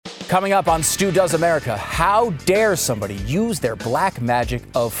Coming up on Stu Does America, how dare somebody use their black magic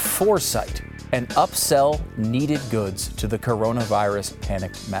of foresight and upsell needed goods to the coronavirus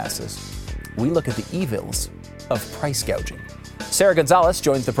panicked masses? We look at the evils of price gouging. Sara Gonzales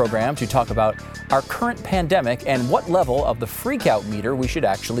joins the program to talk about our current pandemic and what level of the freakout meter we should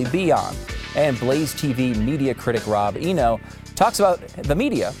actually be on. And Blaze TV media critic Rob Eno talks about the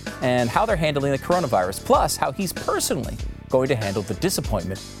media and how they're handling the coronavirus, plus how he's personally going to handle the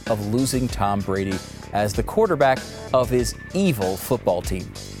disappointment of losing Tom Brady as the quarterback of his evil football team.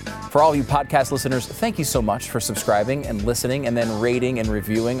 For all of you podcast listeners, thank you so much for subscribing and listening and then rating and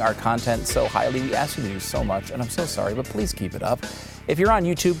reviewing our content so highly. We ask you to do so much, and I'm so sorry, but please keep it up. If you're on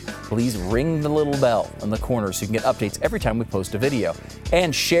YouTube, please ring the little bell in the corner so you can get updates every time we post a video.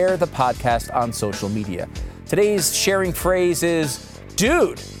 And share the podcast on social media. Today's sharing phrase is,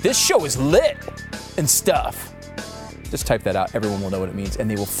 dude, this show is lit and stuff. Just type that out. Everyone will know what it means,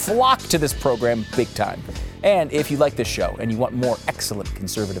 and they will flock to this program big time. And if you like this show and you want more excellent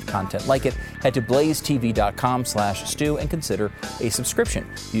conservative content like it, head to blazetv.com/Stu and consider a subscription.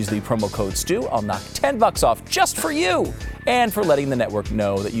 Use the promo code Stu. I'll knock $10 off just for you and for letting the network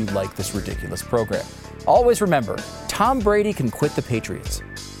know that you like this ridiculous program. Always remember, Tom Brady can quit the Patriots,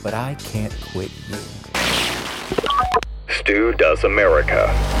 but I can't quit you. Stu Does America.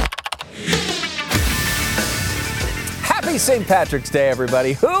 Happy St. Patrick's Day,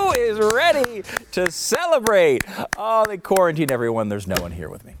 everybody. Who is ready to celebrate? Oh, they quarantine everyone. There's no one here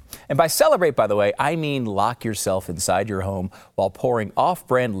with me. And by celebrate, by the way, I mean lock yourself inside your home while pouring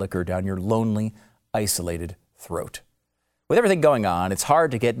off-brand liquor down your lonely, isolated throat. With everything going on, it's hard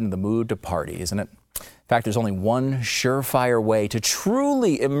to get into the mood to party, isn't it? In fact, there's only one surefire way to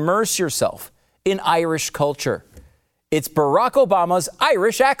truly immerse yourself in Irish culture. It's Barack Obama's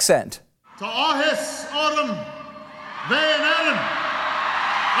Irish accent. To Áthis Autumn. They in Ireland.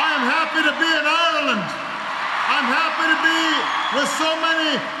 I am happy to be in Ireland. I'm happy to be with so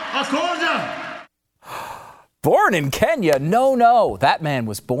many Accordia. Born in Kenya? No. That man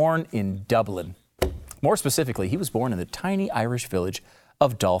was born in Dublin. More specifically, he was born in the tiny Irish village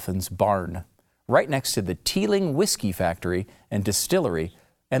of Dolphin's Barn, right next to the Teeling Whiskey Factory and Distillery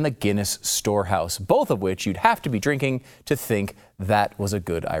and the Guinness Storehouse, both of which you'd have to be drinking to think that was a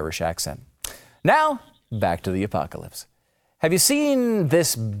good Irish accent. Now, back to the apocalypse. Have you seen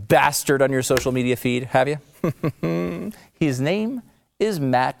this bastard on your social media feed? Have you? His name is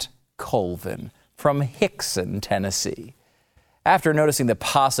Matt Colvin from Hickson, Tennessee. After noticing the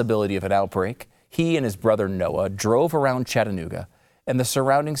possibility of an outbreak, he and his brother Noah drove around Chattanooga and the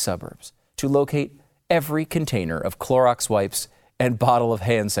surrounding suburbs to locate every container of Clorox wipes and bottle of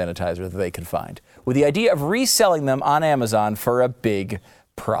hand sanitizer that they could find, with the idea of reselling them on Amazon for a big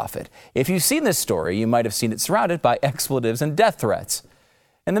profit. If you've seen this story, you might have seen it surrounded by expletives and death threats.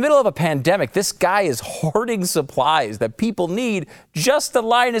 In the middle of a pandemic, this guy is hoarding supplies that people need just to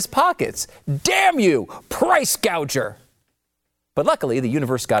line his pockets. Damn you, price gouger! But luckily, the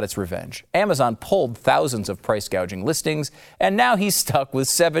universe got its revenge. Amazon pulled thousands of price gouging listings, and now he's stuck with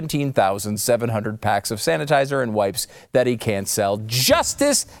 17,700 packs of sanitizer and wipes that he can't sell.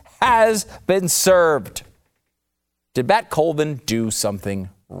 Justice has been served. Did Matt Colvin do something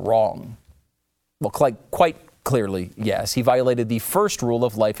wrong? Well, quite clearly, yes. He violated the first rule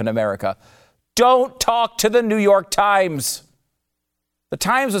of life in America. Don't talk to the New York Times. The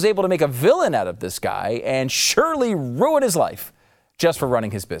Times was able to make a villain out of this guy and surely ruin his life just for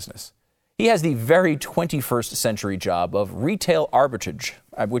running his business. He has the very 21st century job of retail arbitrage,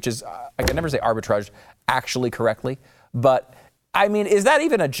 which is, I can never say arbitrage actually correctly, but I mean, is that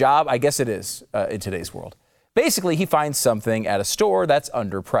even a job? I guess it is in today's world. Basically, he finds something at a store that's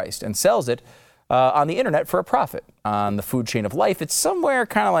underpriced and sells it on the internet for a profit. On the food chain of life, it's somewhere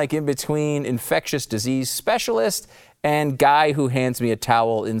kind of like in between infectious disease specialist and guy who hands me a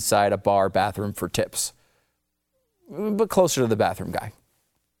towel inside a bar bathroom for tips. But closer to the bathroom guy.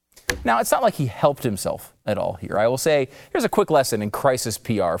 Now, it's not like he helped himself at all here. I will say, here's a quick lesson in crisis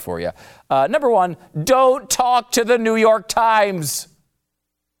PR for you. Number one, don't talk to the New York Times.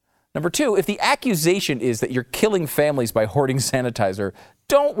 Number two, if the accusation is that you're killing families by hoarding sanitizer,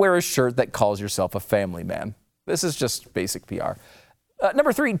 don't wear a shirt that calls yourself a family man. This is just basic PR.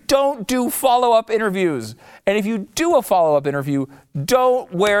 Number three, don't do follow-up interviews. And if you do a follow-up interview,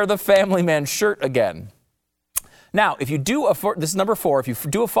 don't wear the family man shirt again. Now, this is number four, if you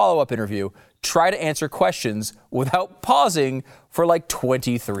do a follow-up interview, try to answer questions without pausing for like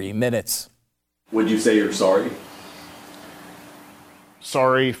 23 minutes. Would you say you're sorry?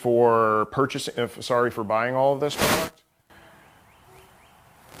 Sorry for buying all of this product?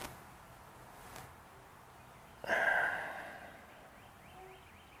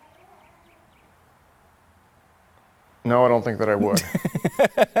 No, I don't think that I would.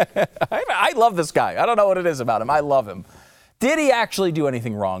 I love this guy. I don't know what it is about him. I love him. Did he actually do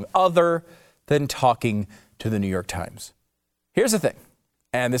anything wrong other than talking to the New York Times? Here's the thing,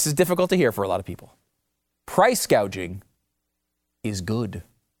 and this is difficult to hear for a lot of people. Price gouging is good.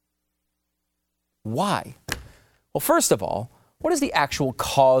 Why? Well, first of all, what is the actual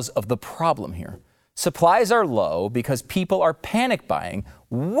cause of the problem here? Supplies are low because people are panic buying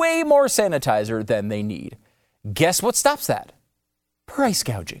way more sanitizer than they need. Guess what stops that? Price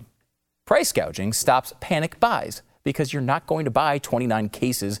gouging. Price gouging stops panic buys because you're not going to buy 29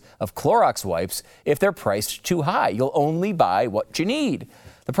 cases of Clorox wipes if they're priced too high. You'll only buy what you need.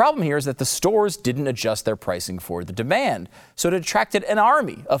 The problem here is that the stores didn't adjust their pricing for the demand, so it attracted an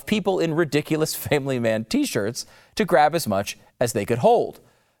army of people in ridiculous Family Man t-shirts to grab as much as they could hold.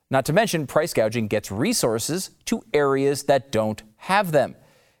 Not to mention, price gouging gets resources to areas that don't have them.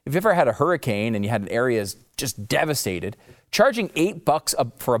 If you ever had a hurricane and you had an area just devastated, charging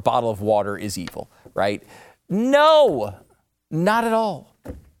 $8 for a bottle of water is evil, right? No, not at all.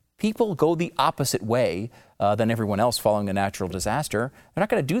 People go the opposite way than everyone else following a natural disaster. They're not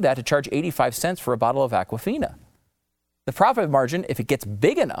going to do that to charge 85 cents for a bottle of Aquafina. The profit margin, if it gets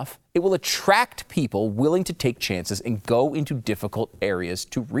big enough, it will attract people willing to take chances and go into difficult areas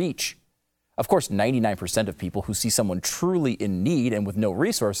to reach. Of course, 99% of people who see someone truly in need and with no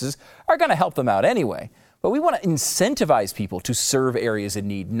resources are going to help them out anyway. But we want to incentivize people to serve areas in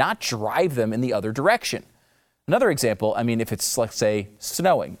need, not drive them in the other direction. Another example, if it's, let's say,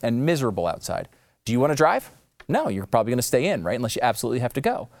 snowing and miserable outside, do you want to drive? No, you're probably going to stay in, right? Unless you absolutely have to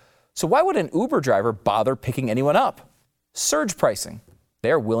go. So why would an Uber driver bother picking anyone up? Surge pricing.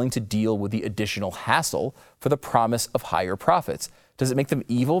 They're willing to deal with the additional hassle for the promise of higher profits. Does it make them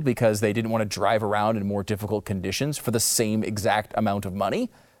evil because they didn't want to drive around in more difficult conditions for the same exact amount of money?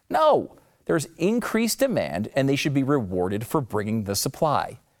 No, there's increased demand and they should be rewarded for bringing the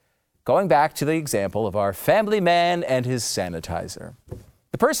supply. Going back to the example of our Family Man and his sanitizer.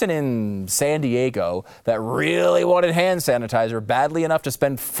 The person in San Diego that really wanted hand sanitizer badly enough to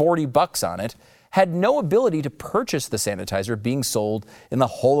spend $40 on it had no ability to purchase the sanitizer being sold in the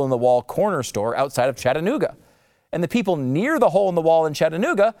hole-in-the-wall corner store outside of Chattanooga. And the people near the hole-in-the-wall in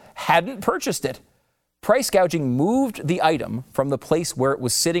Chattanooga hadn't purchased it. Price gouging moved the item from the place where it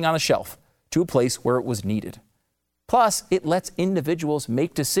was sitting on a shelf to a place where it was needed. Plus, it lets individuals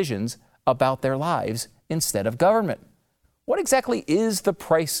make decisions about their lives instead of government. What exactly is the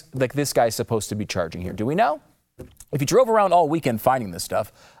price that this guy's supposed to be charging here? Do we know? If he drove around all weekend finding this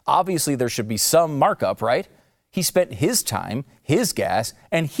stuff, obviously there should be some markup, right? He spent his time, his gas,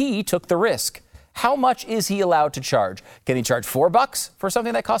 and he took the risk. How much is he allowed to charge? Can he charge $4 for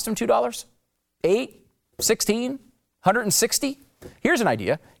something that cost him $2? $8? $16? $160? Here's an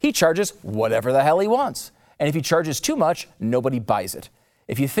idea. He charges whatever the hell he wants. And if he charges too much, nobody buys it.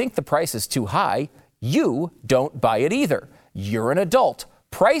 If you think the price is too high, you don't buy it either. You're an adult.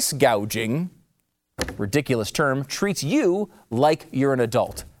 Price gouging, ridiculous term, treats you like you're an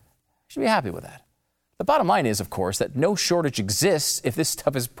adult. You should be happy with that. The bottom line is, of course, that no shortage exists if this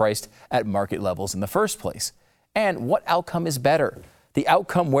stuff is priced at market levels in the first place. And what outcome is better? The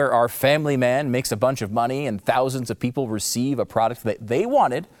outcome where our Family Man makes a bunch of money and thousands of people receive a product that they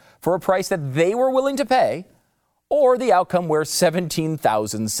wanted for a price that they were willing to pay, or the outcome where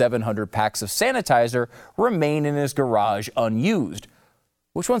 17,700 packs of sanitizer remain in his garage unused?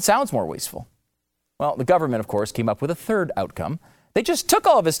 Which one sounds more wasteful? Well, the government, of course, came up with a third outcome. They just took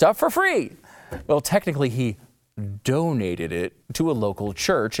all of his stuff for free. Well, technically, he donated it to a local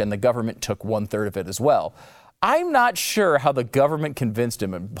church, and the government took 1/3 of it as well. I'm not sure how the government convinced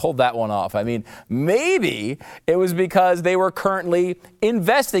him and pulled that one off. Maybe it was because they were currently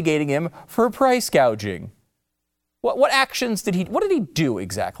investigating him for price gouging. What actions did he do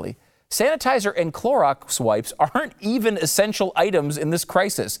exactly? Sanitizer and Clorox wipes aren't even essential items in this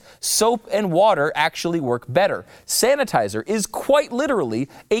crisis. Soap and water actually work better. Sanitizer is quite literally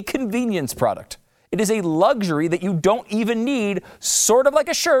a convenience product. It is a luxury that you don't even need, sort of like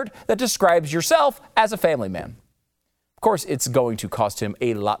a shirt that describes yourself as a family man. Of course, it's going to cost him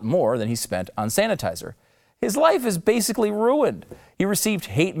a lot more than he spent on sanitizer. His life is basically ruined. He received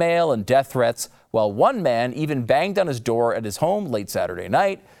hate mail and death threats, while one man even banged on his door at his home late Saturday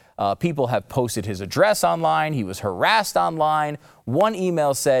night. People have posted his address online. He was harassed online. One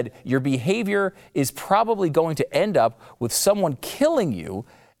email said, "Your behavior is probably going to end up with someone killing you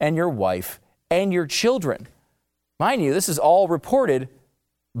and your wife and your children." Mind you, this is all reported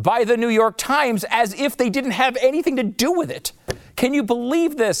by the New York Times as if they didn't have anything to do with it. Can you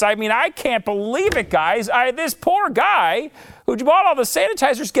believe this? I can't believe it, guys. This poor guy who bought all the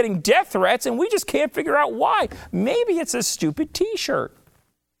sanitizers getting death threats, and we just can't figure out why. Maybe it's a stupid T-shirt.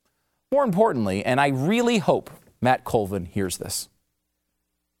 More importantly, and I really hope Matt Colvin hears this,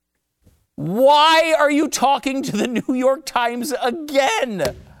 why are you talking to the New York Times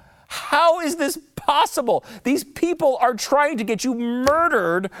again? How is this possible? These people are trying to get you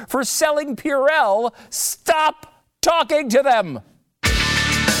murdered for selling Purell. Stop talking to them. Who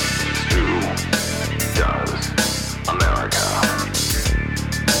does America?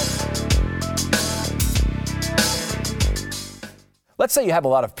 Let's say you have a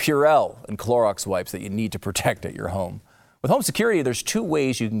lot of Purell and Clorox wipes that you need to protect at your home. With home security, there's two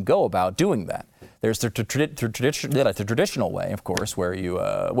ways you can go about doing that. There's the traditional way, of course, where you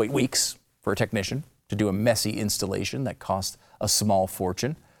wait weeks for a technician to do a messy installation that costs a small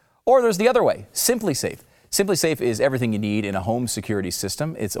fortune. Or there's the other way, SimpliSafe. SimpliSafe is everything you need in a home security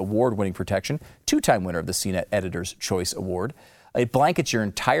system. It's award-winning protection, two-time winner of the CNET Editor's Choice Award. It blankets your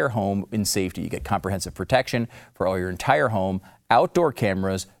entire home in safety. You get comprehensive protection for all your entire home, outdoor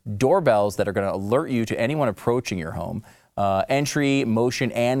cameras, doorbells that are going to alert you to anyone approaching your home, entry,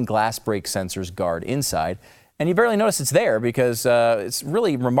 motion, and glass break sensors guard inside. And you barely notice it's there because it's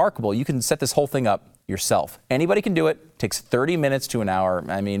really remarkable. You can set this whole thing up yourself. Anybody can do it. Takes 30 minutes to an hour.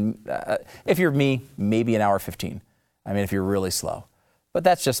 I mean, if you're me, maybe an hour 15. I mean, if you're really slow. But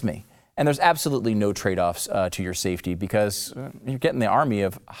that's just me. And there's absolutely no trade-offs to your safety because you're getting the army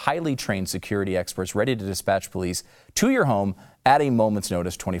of highly trained security experts ready to dispatch police to your home at a moment's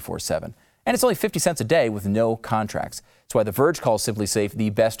notice 24/7. And it's only 50 cents a day with no contracts. That's why The Verge calls SimpliSafe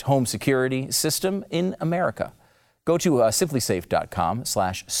the best home security system in America. Go to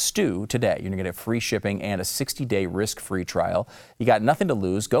simplisafe.com/stew today. You're going to get free shipping and a 60-day risk-free trial. You got nothing to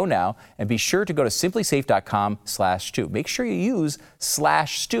lose. Go now and be sure to go to simplisafe.com/stew. Make sure you use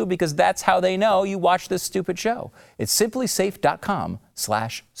 /stew because that's how they know you watch this stupid show. It's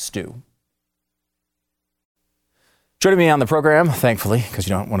simplisafe.com/stew. Joining me on the program, thankfully, because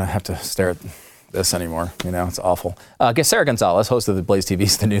you don't want to have to stare at this anymore. You know, it's awful. Guest Sara Gonzales, host of the Blaze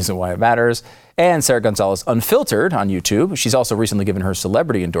TV's The News and Why It Matters, and Sara Gonzales Unfiltered on YouTube. She's also recently given her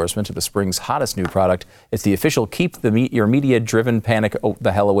celebrity endorsement to the spring's hottest new product. It's the official Keep Your Media-Driven Panic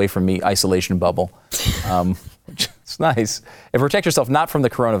the Hell Away From Me isolation bubble. It's nice. It protects yourself not from the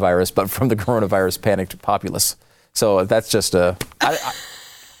coronavirus, but from the coronavirus panicked populace. So that's just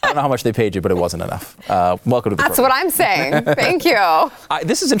I don't know how much they paid you, but it wasn't enough. Welcome to the program. That's what I'm saying. Thank you.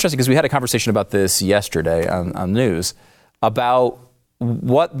 This is interesting because we had a conversation about this yesterday on news about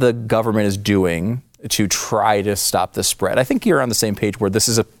what the government is doing to try to stop the spread. I think you're on the same page where this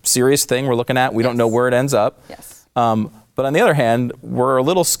is a serious thing we're looking at. We don't know where it ends up. Yes. But on the other hand, we're a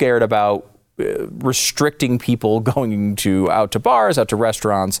little scared about restricting people going out to bars, out to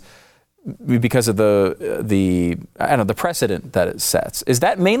restaurants, because of the precedent that it sets. Is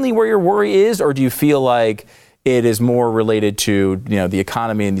that mainly where your worry is, or do you feel like it is more related to, the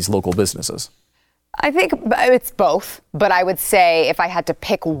economy and these local businesses? I think it's both, but I would say if I had to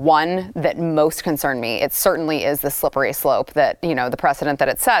pick one that most concerned me, it certainly is the slippery slope that, the precedent that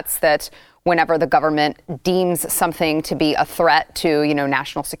it sets, that whenever the government deems something to be a threat to,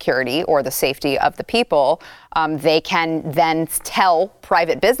 national security or the safety of the people, they can then tell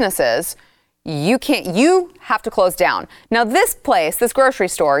private businesses, you have to close down. Now, this grocery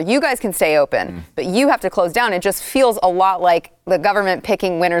store, you guys can stay open, but you have to close down. It just feels a lot like the government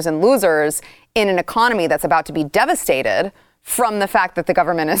picking winners and losers in an economy that's about to be devastated from the fact that the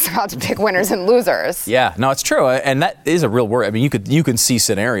government is about to pick winners and losers. Yeah, no, it's true. And that is a real worry. I mean, you can see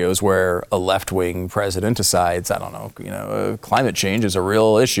scenarios where a left-wing president decides, I don't know, climate change is a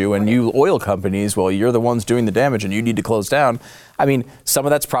real issue, and you oil companies, well, you're the ones doing the damage and you need to close down. I mean, some of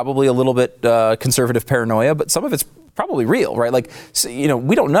that's probably a little bit conservative paranoia, but some of it's probably real, right? Like,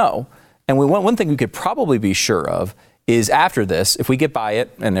 we don't know. And one thing we could probably be sure of is after this, if we get by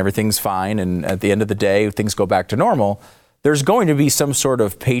it and everything's fine, and at the end of the day, things go back to normal, there's going to be some sort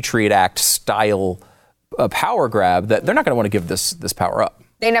of Patriot Act style power grab that they're not going to want to give this power up.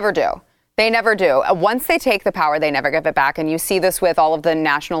 They never do. They never do. Once they take the power, they never give it back. And you see this with all of the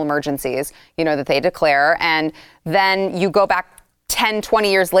national emergencies, that they declare. And then you go back 10, 20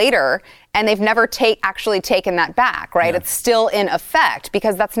 years later, and they've never actually taken that back, right? Yeah. It's still in effect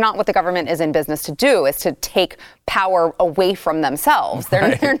because that's not what the government is in business to do, is to take power away from themselves.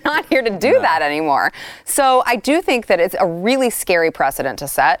 Right. They're not here to do that anymore. So I do think that it's a really scary precedent to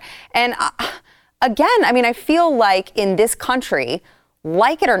set. And again, I mean, I feel like in this country,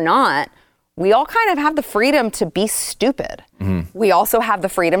 like it or not, we all kind of have the freedom to be stupid. Mm-hmm. We also have the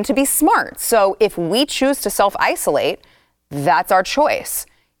freedom to be smart. So if we choose to self-isolate, that's our choice.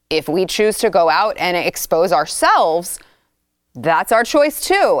 If we choose to go out and expose ourselves, That's our choice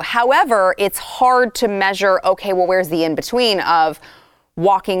too. However, it's hard to measure, okay, well, where's the in-between of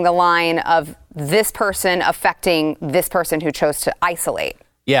walking the line of this person affecting this person who chose to isolate?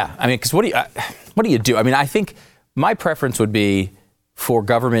 Yeah, I mean, because what do you do? I mean, I think my preference would be for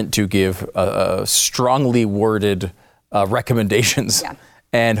government to give strongly worded recommendations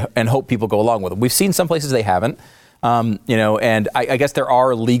and hope people go along with them. We've seen some places they haven't, and I guess there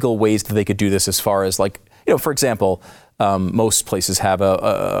are legal ways that they could do this as far as like, for example, most places have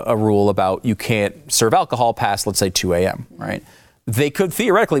a rule about you can't serve alcohol past, let's say, 2 a.m., right? They could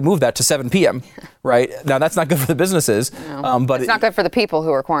theoretically move that to 7 p.m., right? Now, that's not good for the businesses. No. But it's not good for the people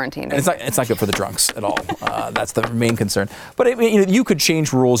who are quarantined. It's not good for the drunks at all. That's the main concern. But I mean, you could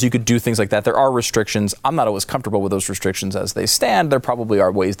change rules. You could do things like that. There are restrictions. I'm not always comfortable with those restrictions as they stand. There probably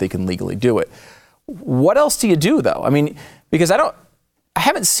are ways they can legally do it. What else do you do, though? I mean, because I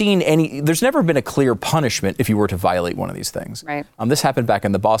haven't seen any, there's never been a clear punishment if you were to violate one of these things. Right. This happened back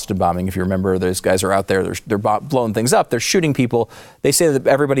in the Boston bombing. If you remember, those guys are out there, they're blowing things up, they're shooting people. They say that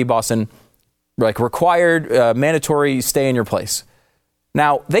everybody in Boston, like, required mandatory stay in your place.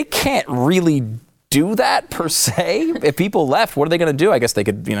 Now, they can't really do that per se. If people left, what are they going to do? I guess they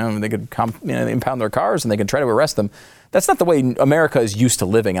could, impound their cars and they could try to arrest them. That's not the way America is used to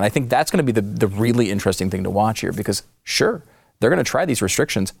living. And I think that's going to be the really interesting thing to watch here, because sure, they're going to try these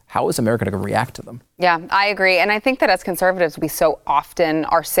restrictions. How is America going to react to them? Yeah, I agree. And I think that as conservatives, we so often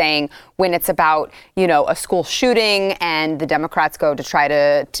are saying when it's about, a school shooting and the Democrats go to try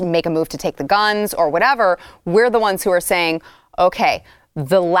to make a move to take the guns or whatever, we're the ones who are saying, okay,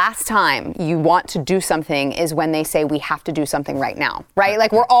 the last time you want to do something is when they say we have to do something right now, right?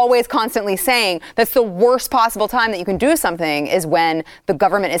 Like, we're always constantly saying that's the worst possible time that you can do something is when the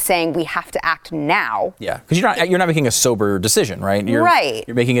government is saying we have to act now. Yeah, because you're not making a sober decision, right? Right.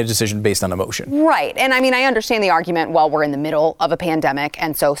 You're making a decision based on emotion. Right. And I mean, I understand the argument, well, we're in the middle of a pandemic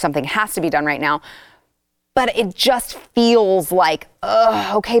and so something has to be done right now. But it just feels like,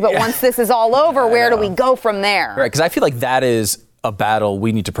 okay, but once this is all over, where do we go from there? Right, because I feel like that is a battle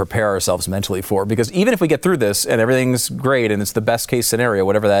we need to prepare ourselves mentally for, because even if we get through this and everything's great and it's the best case scenario,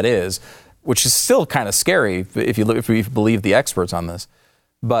 whatever that is, which is still kind of scary if we believe the experts on this,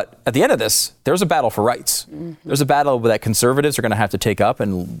 but at the end of this, there's a battle for rights. Mm-hmm. There's a battle that conservatives are going to have to take up,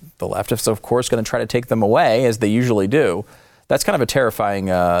 and the leftists, of course, going to try to take them away, as they usually do. That's kind of a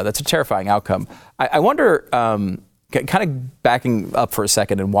terrifying outcome. I wonder, kind of backing up for a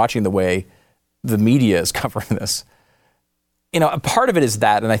second and watching the way the media is covering this. A part of it is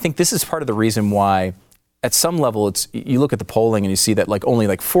that, and I think this is part of the reason why, at some level, you look at the polling and you see that only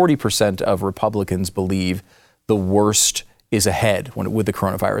 40% of Republicans believe the worst is ahead with the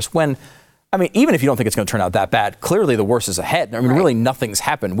coronavirus. When, I mean, even if you don't think it's going to turn out that bad, clearly the worst is ahead. I mean, really nothing's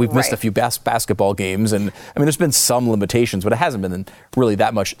happened. We've missed a few basketball games, and I mean, there's been some limitations, but it hasn't been really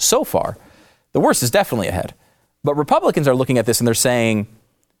that much so far. The worst is definitely ahead. But Republicans are looking at this and they're saying,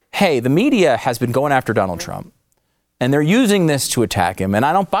 hey, the media has been going after Donald Trump, and they're using this to attack him, and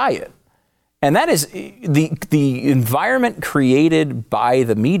I don't buy it. And that is the environment created by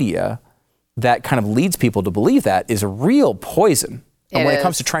the media that kind of leads people to believe that is a real poison when it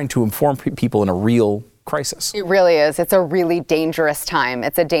comes to trying to inform people in a real crisis. It really is. It's a really dangerous time.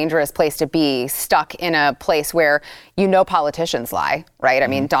 It's a dangerous place to be, stuck in a place where politicians lie, right? I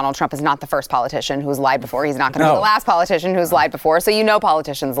mean, Donald Trump is not the first politician who's lied before. He's not going to be the last politician who's lied before. So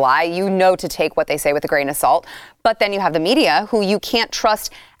politicians lie. To take what they say with a grain of salt. But then you have the media, who you can't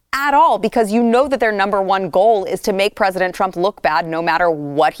trust at all, because that their number one goal is to make President Trump look bad no matter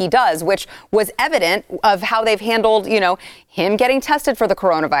what he does, which was evident of how they've handled, him getting tested for the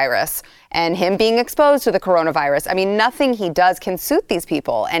coronavirus and him being exposed to the coronavirus. I mean, nothing he does can suit these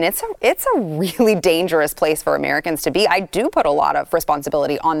people. And it's a really dangerous place for Americans to be. I do put a lot of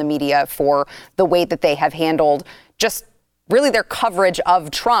responsibility on the media for the way that they have handled just really their coverage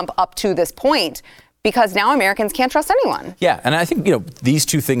of Trump up to this point, because now Americans can't trust anyone. Yeah, and I think, these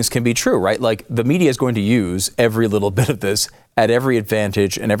two things can be true, right? Like, the media is going to use every little bit of this at every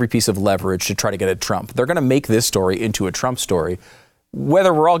advantage and every piece of leverage to try to get at Trump. They're going to make this story into a Trump story,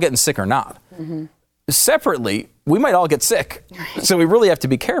 whether we're all getting sick or not. Mm-hmm. Separately, we might all get sick. So we really have to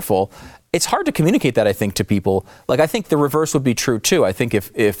be careful. It's hard to communicate that, I think, to people. Like, I think the reverse would be true too. I think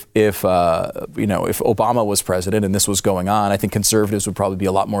if Obama was president and this was going on, I think conservatives would probably be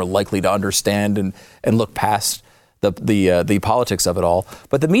a lot more likely to understand and look past the politics of it all.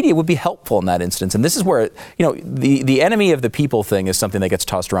 But the media would be helpful in that instance. And this is where, the enemy of the people thing is something that gets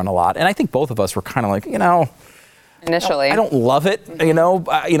tossed around a lot. And I think both of us were kind of like, initially, I don't love it.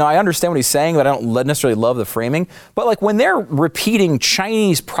 I understand what he's saying, but I don't necessarily love the framing. But when they're repeating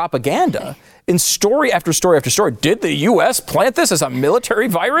Chinese propaganda in story after story after story. Did the U.S. plant this as a military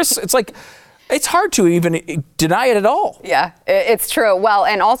virus? It's like, it's hard to even deny it at all. Yeah, it's true. Well,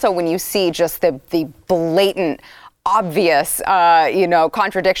 and also when you see just the blatant, obvious,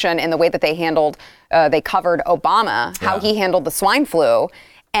 contradiction in the way that they covered Obama, how he handled the swine flu,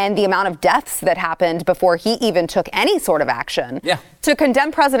 and the amount of deaths that happened before he even took any sort of action. Yeah. To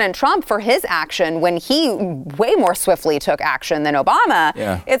condemn President Trump for his action when he way more swiftly took action than Obama,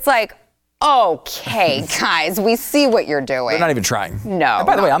 it's like, okay, guys, we see what you're doing. They're not even trying. No. And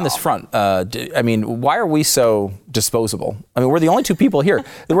by the way, on this front, why are we so disposable? I mean, we're the only two people here.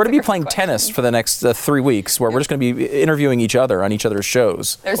 We're going to be playing tennis for the next 3 weeks, where we're just going to be interviewing each other on each other's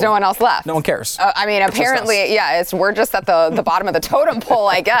shows. There's no one else left. No one cares. Apparently, we're just at the bottom of the totem pole,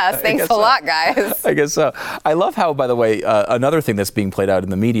 I guess. Thanks a lot, guys. I guess so. I love how, by the way, another thing that's being played out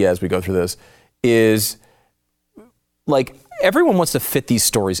in the media as we go through this is, like, everyone wants to fit these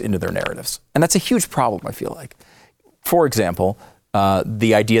stories into their narratives. And that's a huge problem, I feel like. For example,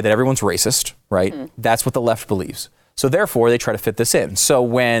 the idea that everyone's racist, right? That's what the left believes. So therefore, they try to fit this in. So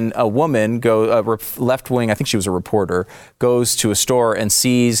when a woman, left-wing, I think she was a reporter, goes to a store and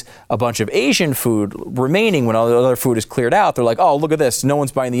sees a bunch of Asian food remaining when all the other food is cleared out, they're like, oh, look at this. No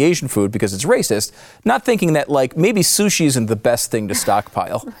one's buying the Asian food because it's racist. Not thinking that, like, maybe sushi isn't the best thing to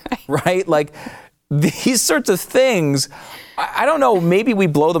stockpile, right? Like, these sorts of things, I don't know, maybe we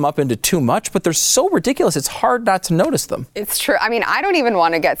blow them up into too much, but they're so ridiculous, it's hard not to notice them. It's true. I mean, I don't even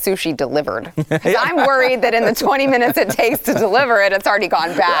want to get sushi delivered. I'm worried that in the 20 minutes it takes to deliver it, it's already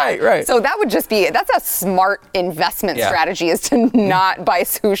gone bad. Right. So that would just be, that's a smart investment strategy, is to not buy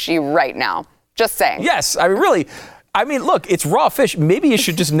sushi right now. Just saying. Yes, look, it's raw fish. Maybe you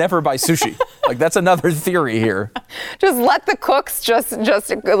should just never buy sushi. Like, that's another theory here. Just let the cooks just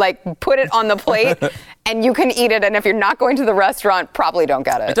like put it on the plate and you can eat it. And if you're not going to the restaurant, probably don't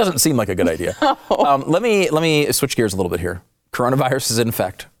get it. It doesn't seem like a good idea. Let me switch gears a little bit here. Coronavirus is in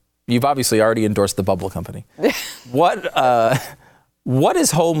effect. You've obviously already endorsed the bubble company. What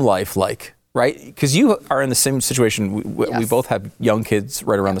is home life like, right? Because you are in the same situation. We both have young kids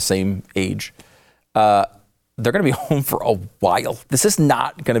right around the same age. They're going to be home for a while. This is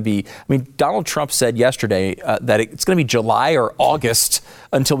not going to be, Donald Trump said yesterday that it's going to be July or August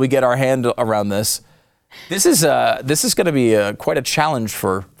until we get our hand around this. This is going to be quite a challenge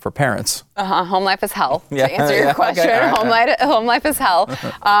for parents. Home life is hell, Yeah, to answer your question. Okay, all right. Home life is hell.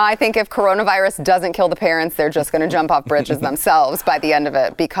 I think if coronavirus doesn't kill the parents, they're just going to jump off bridges themselves by the end of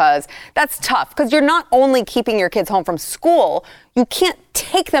it, because that's tough. Because you're not only keeping your kids home from school, you can't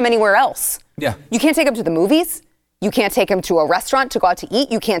take them anywhere else. Yeah. You can't take them to the movies. You can't take them to a restaurant to go out to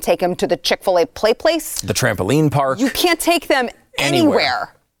eat. You can't take them to the Chick-fil-A play place. The trampoline park. You can't take them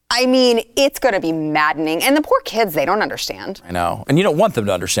anywhere. I mean, it's going to be maddening. And the poor kids, they don't understand. I know. And you don't want them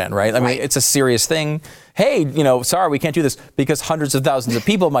to understand, right? I mean, it's a serious thing. Hey, sorry, we can't do this because hundreds of thousands of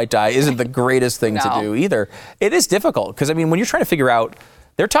people might die isn't the greatest thing to do either. It is difficult because, when you're trying to figure out,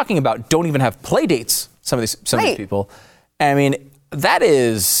 they're talking about don't even have play dates, some of these people. That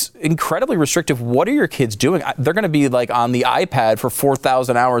is incredibly restrictive. What are your kids doing? They're going to be like on the iPad for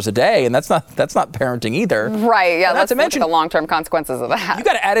 4,000 hours a day, and that's not parenting either. Right. Yeah. Not to mention the long-term consequences of that. You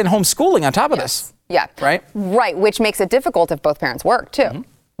got to add in homeschooling on top of this. Yeah. Right. Right. Which makes it difficult if both parents work too,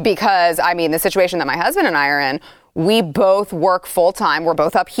 because the situation that my husband and I are in, we both work full time. We're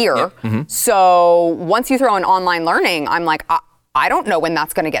both up here. Yeah. So once you throw in online learning, I'm like, I don't know when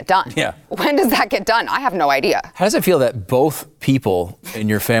that's going to get done. Yeah. When does that get done? I have no idea. How does it feel that both people in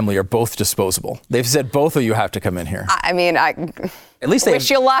your family are both disposable? They've said both of you have to come in here. At least they wish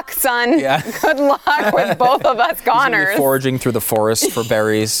you luck, son. Yeah. Good luck with both of us goners. Foraging through the forest for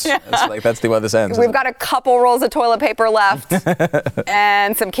berries. Yeah. That's the way this ends. We've got a couple rolls of toilet paper left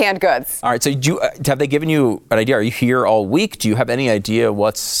and some canned goods. All right. So have they given you an idea? Are you here all week? Do you have any idea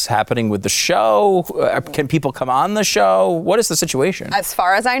what's happening with the show? Can people come on the show? What is the situation? As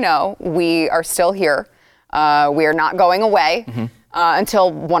far as I know, we are still here. We are not going away.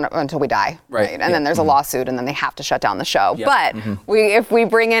 Until we die, right? And then there's a lawsuit, and then they have to shut down the show. But if we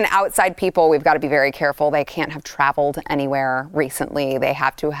bring in outside people, we've got to be very careful. They can't have traveled anywhere recently. They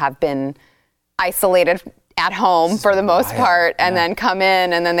have to have been isolated at home for the most part, and then come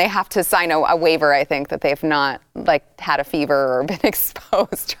in, and then they have to sign a waiver, I think, that they've not had a fever or been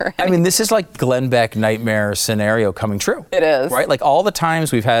exposed or anything. This is like Glenn Beck nightmare scenario coming true. It is. Right? Like all the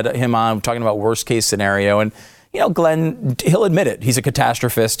times we've had him on talking about worst case scenario, and Glenn, he'll admit it. He's a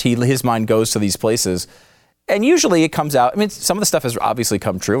catastrophist. His mind goes to these places. And usually it comes out, some of the stuff has obviously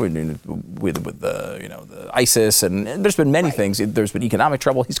come true with the ISIS, and there's been many things. There's been economic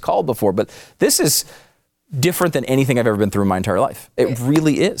trouble. He's called before. But this is different than anything I've ever been through in my entire life. It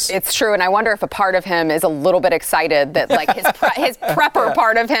really is. It's true, and I wonder if a part of him is a little bit excited that like his prepper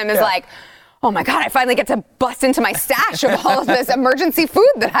part of him is like, oh my God, I finally get to bust into my stash of all of this emergency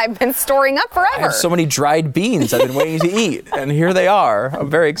food that I've been storing up forever. I have so many dried beans I've been waiting to eat, and here they are. I'm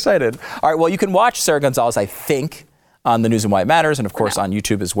very excited. All right, well, you can watch Sara Gonzales, I think, on the News and Why It Matters, and of course on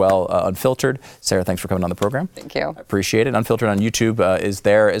YouTube as well, Unfiltered. Sara, thanks for coming on the program. Thank you. I appreciate it. Unfiltered on YouTube is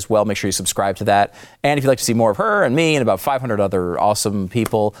there as well. Make sure you subscribe to that. And if you'd like to see more of her and me and about 500 other awesome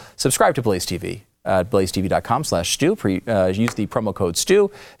people, subscribe to Blaze TV. blazetv.com/Stu. Use the promo code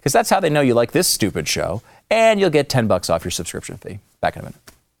Stu, because that's how they know you like this stupid show, and you'll get $10 off your subscription fee. Back in a minute.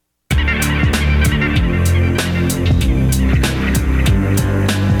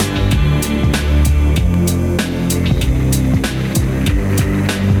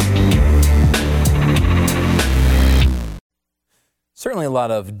 Certainly a lot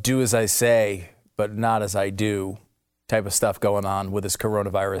of do as I say, but not as I do type of stuff going on with this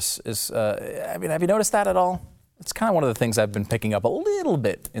coronavirus. Have you noticed that at all? It's kind of one of the things I've been picking up a little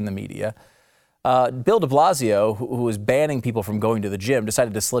bit in the media. Bill de Blasio, who was banning people from going to the gym,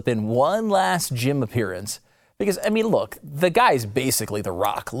 decided to slip in one last gym appearance. Because, look, the guy's basically The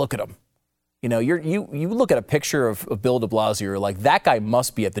Rock. Look at him. You know, you look at a picture of Bill de Blasio, you're like, that guy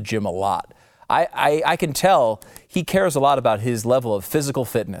must be at the gym a lot. I can tell he cares a lot about his level of physical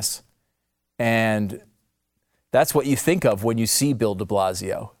fitness. And that's what you think of when you see Bill de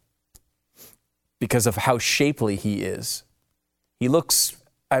Blasio, because of how shapely he is. He looks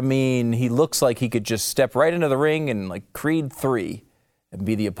like he could just step right into the ring and like Creed 3 and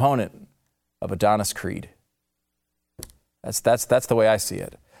be the opponent of Adonis Creed. That's the way I see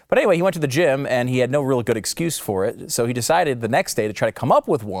it. But anyway, he went to the gym and he had no real good excuse for it. So he decided the next day to try to come up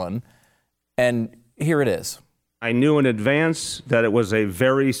with one. And here it is. I knew in advance that it was a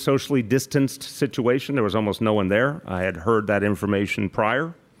very socially distanced situation. There was almost no one there. I had heard that information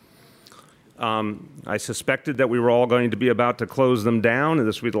prior. I suspected that we were all going to be about to close them down, and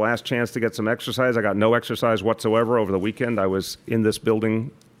this would be the last chance to get some exercise. I got no exercise whatsoever over the weekend. I was in this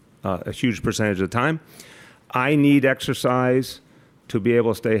building a huge percentage of the time. I need exercise to be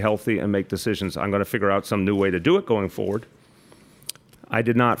able to stay healthy and make decisions. I'm going to figure out some new way to do it going forward. I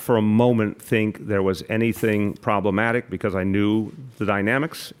did not for a moment think there was anything problematic because I knew the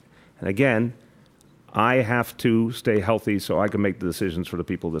dynamics. And again, I have to stay healthy so I can make the decisions for the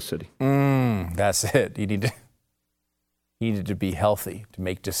people of this city. That's it. You needed to be healthy to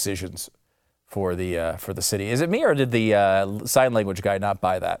make decisions for the city. Is it me, or did the sign language guy not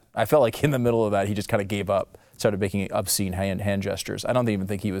buy that? I felt like in the middle of that, he just kind of gave up, started making obscene hand gestures. I don't even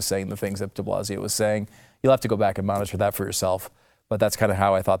think he was saying the things that de Blasio was saying. You'll have to go back and monitor that for yourself. But that's kind of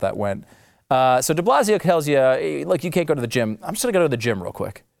how I thought that went. So de Blasio tells you, hey, look, you can't go to the gym. I'm just going to go to the gym real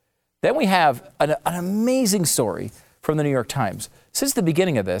quick. Then we have an amazing story from the New York Times. Since the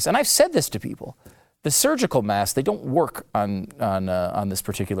beginning of this, and I've said this to people, the surgical masks, they don't work on this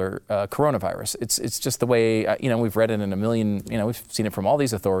particular coronavirus. It's just the way, we've read it in a million, we've seen it from all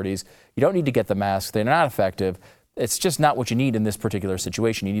these authorities. You don't need to get the masks. They're not effective. It's just not what you need in this particular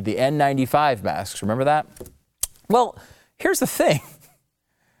situation. You need the N95 masks. Remember that? Well, here's the thing.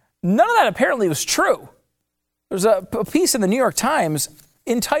 None of that apparently was true. There's a piece in the New York Times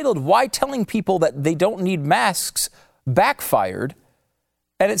entitled, "Why Telling People That They Don't Need Masks Backfired."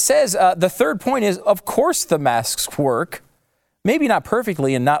 And it says, the third point is, of course the masks work. Maybe not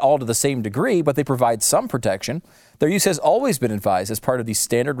perfectly and not all to the same degree, but they provide some protection. Their use has always been advised as part of the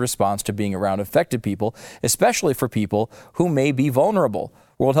standard response to being around affected people, especially for people who may be vulnerable.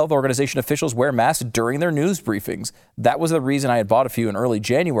 World Health Organization officials wear masks during their news briefings. That was the reason I had bought a few in early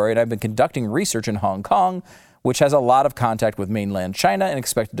January, and I've been conducting research in Hong Kong, which has a lot of contact with mainland China and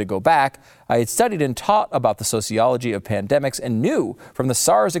expected to go back. I had studied and taught about the sociology of pandemics and knew from the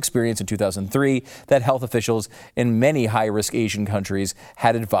SARS experience in 2003 that health officials in many high-risk Asian countries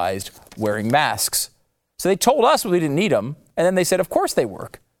had advised wearing masks. So they told us we didn't need them, and then they said, of course they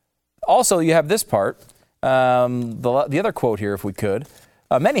work. Also, you have this part, the other quote here, if we could.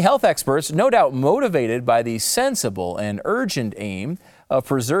 Many health experts, no doubt motivated by the sensible and urgent aim of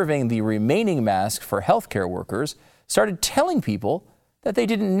preserving the remaining masks for healthcare workers, started telling people that they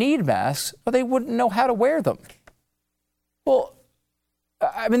didn't need masks or they wouldn't know how to wear them. Well,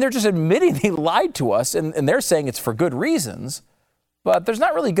 they're just admitting they lied to us, and they're saying it's for good reasons, but there's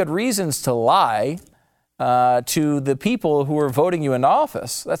not really good reasons to lie to the people who are voting you into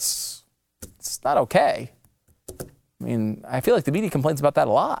office. It's not okay. I feel like the media complains about that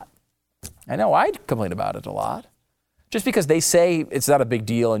a lot. I know I complain about it a lot. Just because they say it's not a big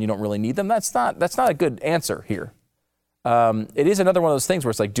deal and you don't really need them, that's not a good answer here. it is another one of those things where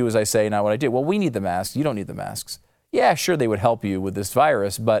it's like, do as I say, not what I do. Well, we need the masks. You don't need the masks. Yeah, sure, they would help you with this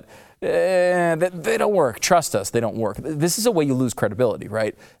virus, but they don't work. Trust us, they don't work. This is a way you lose credibility,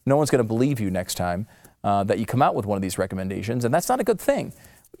 right? No one's going to believe you next time that you come out with one of these recommendations, and that's not a good thing.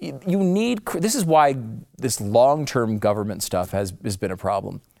 This is why this long-term government stuff has been a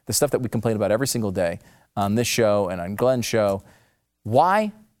problem. The stuff that we complain about every single day on this show and on Glenn's show.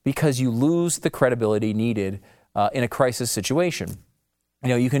 Why? Because you lose the credibility needed in a crisis situation.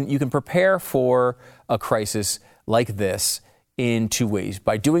 You can prepare for a crisis like this in two ways: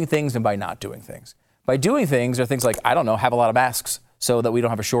 by doing things and by not doing things. By doing things are things like, I don't know, have a lot of masks so that we don't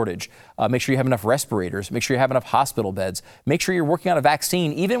have a shortage. Make sure you have enough respirators. Make sure you have enough hospital beds. Make sure you're working on a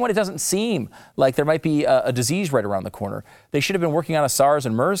vaccine, even when it doesn't seem like there might be a disease right around the corner. They should have been working on a SARS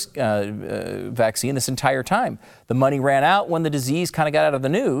and MERS vaccine this entire time. The money ran out when the disease kind of got out of the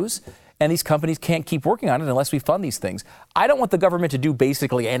news, and these companies can't keep working on it unless we fund these things. I don't want the government to do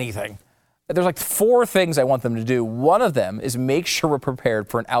basically anything. There's like 4 things I want them to do. One of them is make sure we're prepared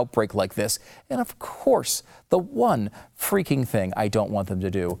for an outbreak like this. And of course, the one freaking thing I don't want them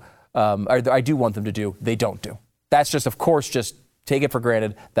to do, or I do want them to do, they don't do. That's just, of course, just take it for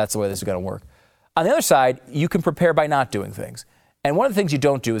granted. That's the way this is going to work. On the other side, you can prepare by not doing things. And one of the things you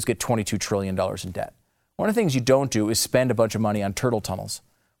don't do is get $22 trillion in debt. One of the things you don't do is spend a bunch of money on turtle tunnels.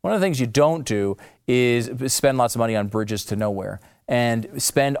 One of the things you don't do is spend lots of money on bridges to nowhere and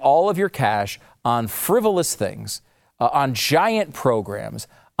spend all of your cash on frivolous things, on giant programs,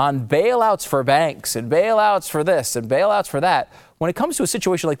 on bailouts for banks and bailouts for this and bailouts for that. When it comes to a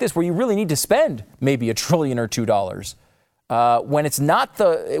situation like this where you really need to spend maybe $1 trillion or $2, when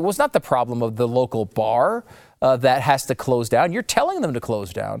it was not the problem of the local bar that has to close down. You're telling them to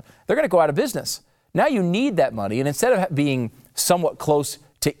close down. They're going to go out of business. Now you need that money, and instead of being somewhat close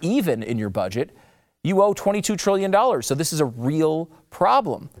to even in your budget, you owe $22 trillion. So this is a real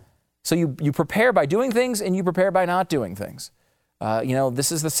problem. So you prepare by doing things, and you prepare by not doing things.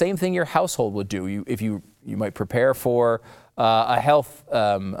 This is the same thing your household would do. You might prepare for a health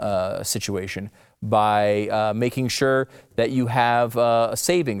situation by making sure that you have a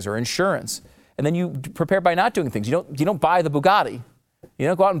savings or insurance. And then you prepare by not doing things. You don't buy the Bugatti. You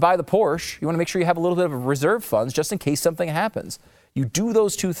don't go out and buy the Porsche. You want to make sure you have a little bit of reserve funds just in case something happens. You do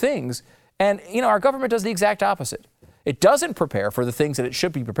those two things. And, our government does the exact opposite. It doesn't prepare for the things that it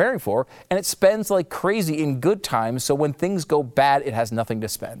should be preparing for, and it spends like crazy in good times, so when things go bad, it has nothing to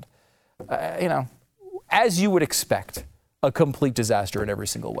spend. As you would expect, a complete disaster in every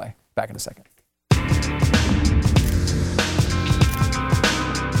single way. Back in a second.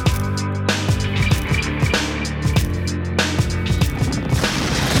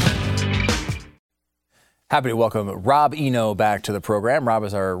 Happy to welcome Rob Eno back to the program. Rob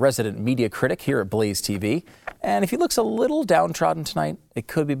is our resident media critic here at Blaze TV. And if he looks a little downtrodden tonight, it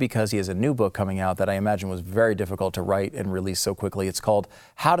could be because he has a new book coming out that I imagine was very difficult to write and release so quickly. It's called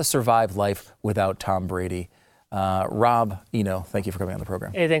How to Survive Life Without Tom Brady. Rob Eno, thank you for coming on the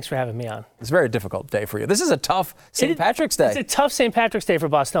program. Hey, thanks for having me on. It's a very difficult day for you. This is a tough St. Patrick's Day. It's a tough St. Patrick's Day for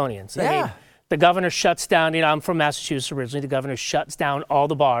Bostonians. Yeah. I mean, the governor shuts down, I'm from Massachusetts originally. The governor shuts down all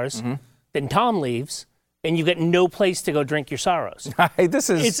the bars. Mm-hmm. Then Tom leaves. And you get no place to go drink your sorrows.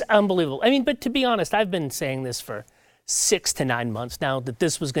 It's unbelievable. I mean, but to be honest, I've been saying this for 6 to 9 months now, that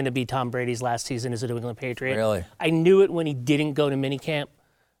this was going to be Tom Brady's last season as a New England Patriot. Really? I knew it when he didn't go to minicamp,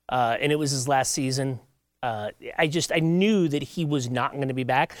 and it was his last season. I knew that he was not going to be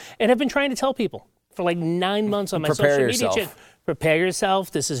back. And I've been trying to tell people for like 9 months on my social media. Prepare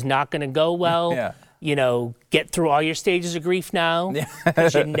yourself. This is not going to go well. Yeah. Get through all your stages of grief now,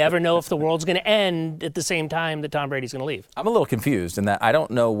 because you never know if the world's going to end at the same time that Tom Brady's going to leave. I'm a little confused in that I don't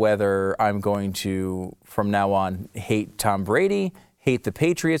know whether I'm going to, from now on, hate Tom Brady, hate the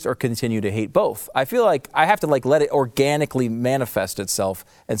Patriots, or continue to hate both. I feel like I have to let it organically manifest itself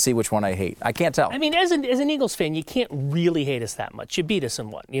and see which one I hate. I can't tell. I mean, as an Eagles fan, you can't really hate us that much. You beat us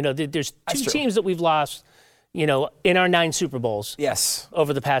in one. There's two teams that we've lost, in our 9 Super Bowls. Yes.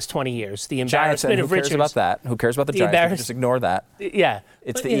 Over the past 20 years. The Giants, embarrassment of Richards. Who cares about that? Who cares about the Giants? Just ignore that. Yeah.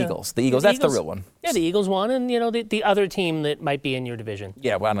 It's the Eagles. The Eagles, that's the real one. Yeah, the Eagles won, and, the other team that might be in your division.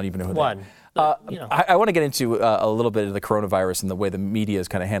 Yeah, well, I don't even know who won. I want to get into a little bit of the coronavirus and the way the media is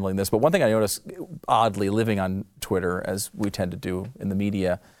kind of handling this. But one thing I noticed, oddly, living on Twitter, as we tend to do in the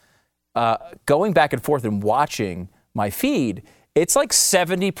media, going back and forth and watching my feed, it's like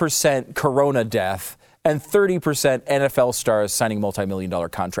 70% corona death and 30% NFL stars signing multi-million-dollar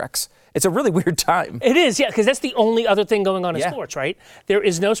contracts. It's a really weird time. It is, yeah, because that's the only other thing going on in sports, right? There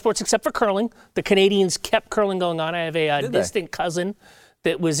is no sports except for curling. The Canadians kept curling going on. I have a distant cousin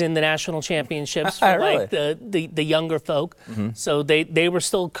that was in the national championships for Really? like the younger folk. So they were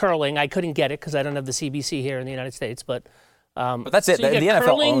still curling. I couldn't get it because I don't have the CBC here in the United States. But that's it. So you The get NFL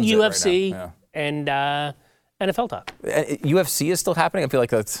curling, owns UFC, it right now. and NFL talk. UFC is still happening? I feel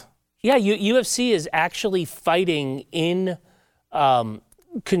like that's... Yeah, UFC is actually fighting in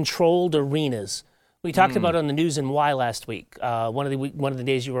controlled arenas. We talked about it on the News and Why last week. One of the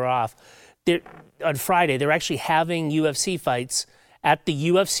days you were off. On Friday, they're actually having UFC fights at the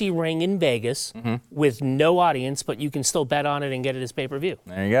UFC ring in Vegas with no audience, but you can still bet on it and get it as pay-per-view.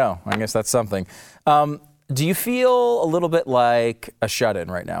 There you go. I guess that's something. Do you feel a little bit like a shut-in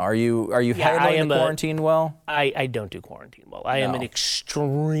right now? Are you handling the quarantine well? I don't do quarantine well. I am an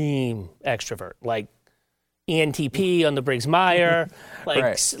extreme extrovert, like ENTP on the Briggs-Meyer, like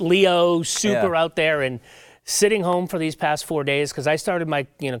Right. Leo, super out there, and sitting home for these past 4 days because I started my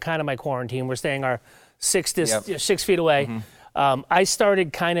kind of my quarantine. We're staying our 6 feet away. I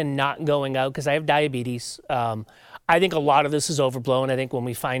started kind of not going out because I have diabetes. I think a lot of this is overblown. I think when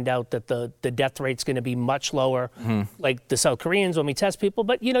we find out that the death rate's going to be much lower, like the South Koreans when we test people,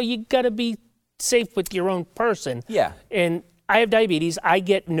 but you got to be safe with your own person. Yeah. And I have diabetes. I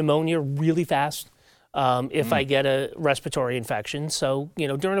get pneumonia really fast if I get a respiratory infection. So,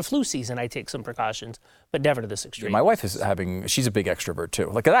 during a flu season, I take some precautions, but never to this extreme. My wife she's a big extrovert too.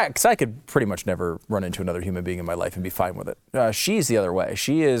 Because I could pretty much never run into another human being in my life and be fine with it. She's the other way.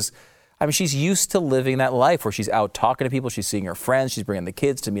 She's used to living that life where she's out talking to people, she's seeing her friends, she's bringing the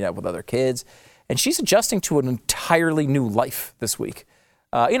kids to meet up with other kids, and she's adjusting to an entirely new life this week.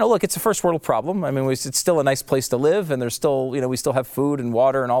 Look, it's a first world problem. I mean, it's still a nice place to live, and there's still, we still have food and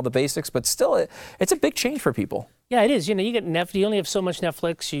water and all the basics, but still, it's a big change for people. Yeah, it is. You get Netflix. You only have so much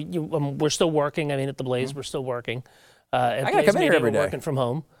Netflix. We're still working. I mean, at the Blaze, we're still working. I gotta come in here every day. We're working from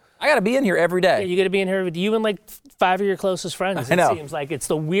home. I gotta be in here every day. Yeah, you gotta be in here with you and like 5 of your closest friends. I know. It seems like it's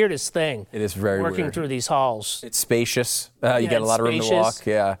the weirdest thing. It is very working weird. Through these halls. It's spacious. You get a lot of room to walk.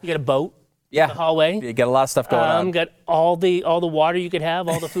 Yeah. You get a boat. Yeah. In the hallway. You get a lot of stuff going on. Got all the water you could have,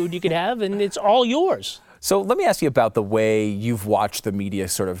 all the food you could have, and it's all yours. So let me ask you about the way you've watched the media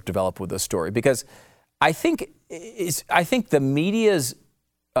sort of develop with this story, because I think the media's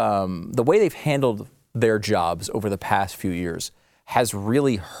the way they've handled their jobs over the past few years has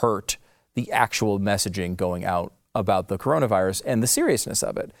really hurt the actual messaging going out about the coronavirus and the seriousness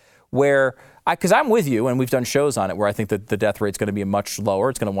of it. Because I'm with you, and we've done shows on it, where I think that the death rate's going to be much lower.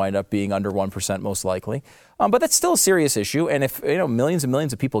 It's going to wind up being under 1% most likely. But that's still a serious issue. And if millions and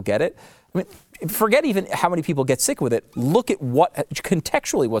millions of people get it, I mean, forget even how many people get sick with it. Look at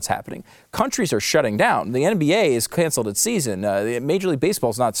contextually what's happening. Countries are shutting down. The NBA has canceled its season. Major League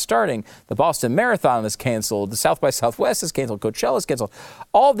Baseball is not starting. The Boston Marathon is canceled. The South by Southwest is canceled. Coachella is canceled.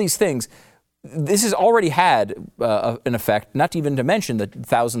 All these things. This has already had an effect, not even to mention the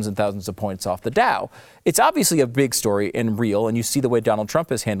thousands and thousands of points off the Dow. It's obviously a big story and real, and you see the way Donald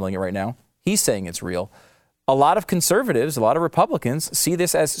Trump is handling it right now. He's saying it's real. A lot of conservatives, a lot of Republicans see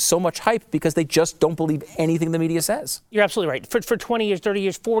this as so much hype because they just don't believe anything the media says. You're absolutely right. For 20 years, 30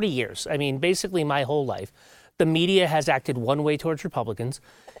 years, 40 years, I mean, basically my whole life, the media has acted one way towards Republicans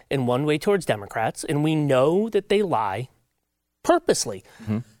and one way towards Democrats, and we know that they lie purposely.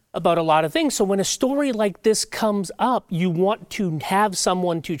 About a lot of things. So when a story like this comes up, you want to have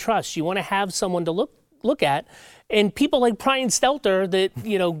someone to trust. You want to have someone to look at. And people like Brian Stelter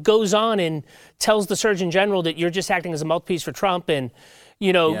that, goes on and tells the Surgeon General that you're just acting as a mouthpiece for Trump and,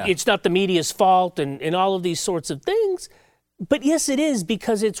 it's not the media's fault and all of these sorts of things. But yes, it is,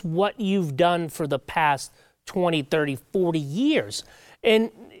 because it's what you've done for the past 20, 30, 40 years.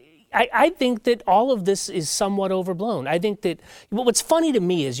 And I think that all of this is somewhat overblown. I think that what's funny to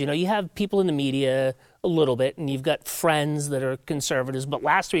me is, you have people in the media a little bit, and you've got friends that are conservatives. But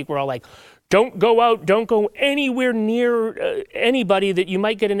last week we're all like, don't go out, don't go anywhere near anybody that you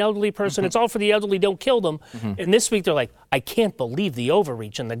might get an elderly person. It's all for the elderly, don't kill them. And this week they're like, I can't believe the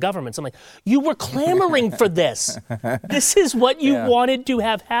overreach in the government. So I'm like, you were clamoring for this. This is what you wanted to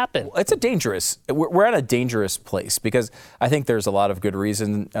have happen. Well, we're at a dangerous place, because I think there's a lot of good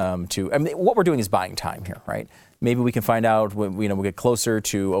reason what we're doing is buying time here, right? Maybe we can find out when we get closer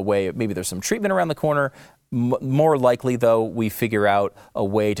to a way, maybe there's some treatment around the corner. More likely, though, we figure out a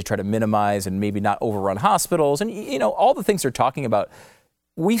way to try to minimize and maybe not overrun hospitals. And, all the things they're talking about.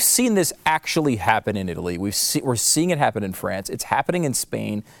 We've seen this actually happen in Italy. We're seeing it happen in France. It's happening in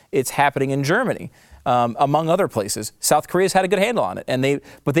Spain. It's happening in Germany, among other places. South Korea's had a good handle on it,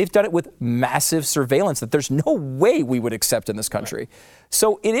 but they've done it with massive surveillance that there's no way we would accept in this country.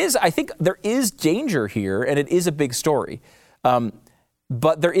 So I think there is danger here, and it is a big story.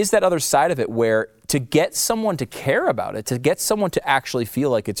 But there is that other side of it where to get someone to care about it, to get someone to actually feel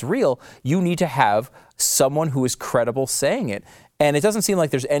like it's real, you need to have someone who is credible saying it. And it doesn't seem like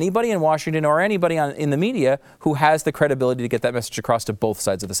there's anybody in Washington or anybody in the media who has the credibility to get that message across to both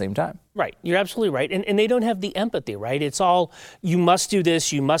sides at the same time. Right. You're absolutely right. And they don't have the empathy, right? It's all, you must do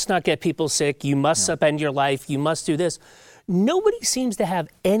this, you must not get people sick, you must upend your life, you must do this. Nobody seems to have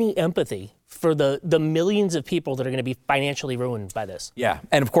any empathy for the millions of people that are going to be financially ruined by this. Yeah,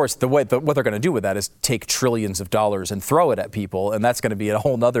 and of course, what they're going to do with that is take trillions of dollars and throw it at people, and that's going to be a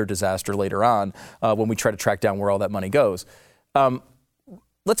whole nother disaster later on when we try to track down where all that money goes.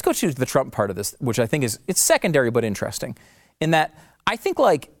 Let's go to the Trump part of this, which I think it's secondary but interesting, in that I think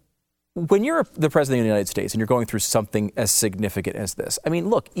like when you're the president of the United States and you're going through something as significant as this, I mean,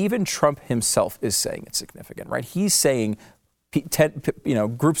 look, even Trump himself is saying it's significant, right? He's saying 10,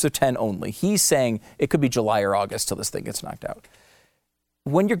 groups of 10 only. He's saying it could be July or August till this thing gets knocked out.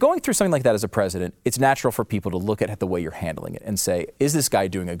 When you're going through something like that as a president, it's natural for people to look at the way you're handling it and say, is this guy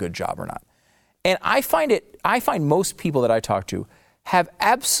doing a good job or not? And I find most people that I talk to have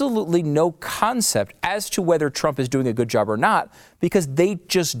absolutely no concept as to whether Trump is doing a good job or not, because they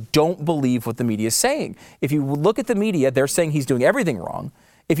just don't believe what the media is saying. If you look at the media, they're saying he's doing everything wrong.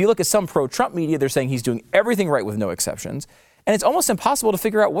 If you look at some pro-Trump media, they're saying he's doing everything right with no exceptions. And it's almost impossible to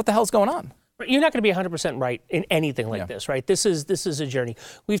figure out what the hell's going on. You're not going to be 100% right in anything like this, right? This is a journey.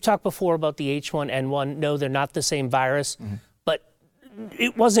 We've talked before about the H1N1. No, they're not the same virus, but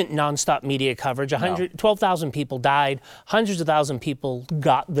it wasn't nonstop media coverage. 12,000 people died. Hundreds of thousands of people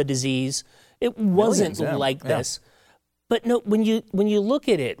got the disease. It wasn't like this. But no, when you look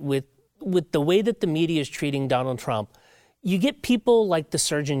at it with the way that the media is treating Donald Trump, you get people like the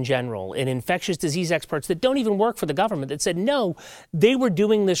Surgeon General and infectious disease experts that don't even work for the government that said, no, they were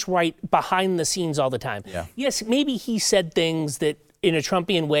doing this right behind the scenes all the time. Yeah. Yes, maybe he said things that in a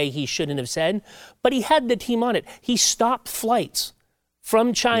Trumpian way he shouldn't have said, but he had the team on it. He stopped flights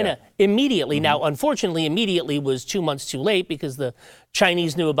from China immediately. Now, unfortunately, immediately was 2 months too late because the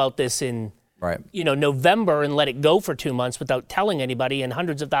Chinese knew about this in November and let it go for 2 months without telling anybody, and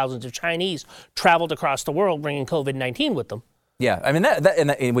hundreds of thousands of Chinese traveled across the world bringing COVID-19 with them. Yeah, I mean,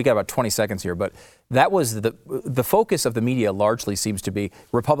 and we got about 20 seconds here, but that was the focus of the media largely seems to be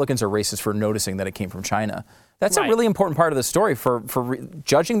Republicans are racist for noticing that it came from China. That's a really important part of the story for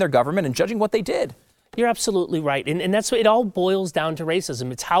judging their government and judging what they did. You're absolutely right. And that's what it all boils down to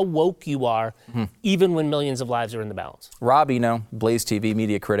racism. It's how woke you are, even when millions of lives are in the balance. Rob Eno, Blaze TV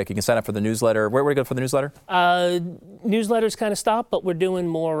media critic. You can sign up for the newsletter. Where would you go for the newsletter? Newsletters kind of stopped, but we're doing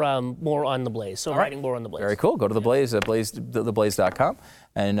more on the Blaze. So writing more on the Blaze. Very cool. Go to the Blaze, theblaze.com,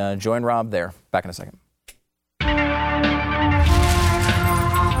 and join Rob there. Back in a second.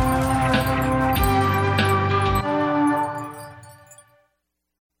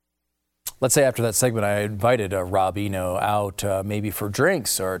 Let's say after that segment, I invited Rob Eno out maybe for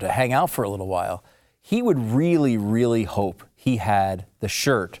drinks or to hang out for a little while. He would really, really hope he had the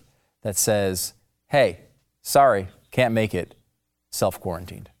shirt that says, hey, sorry, can't make it,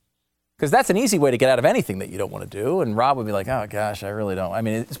 self-quarantined. Because that's an easy way to get out of anything that you don't want to do. And Rob would be like, oh, gosh, I really don't. I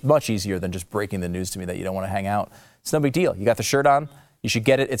mean, it's much easier than just breaking the news to me that you don't want to hang out. It's no big deal. You got the shirt on. You should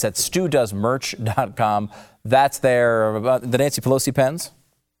get it. It's at studoesmerch.com. That's there. The Nancy Pelosi pens.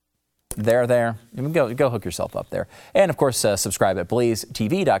 They're there. You can go hook yourself up there. And, of course, subscribe at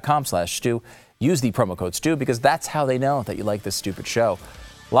blazetv.com/Stu. Use the promo code Stu because that's how they know that you like this stupid show.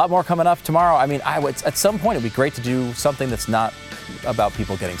 A lot more coming up tomorrow. I mean, at some point, it'd be great to do something that's not about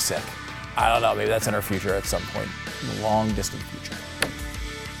people getting sick. I don't know. Maybe that's in our future at some point. Long, distant future.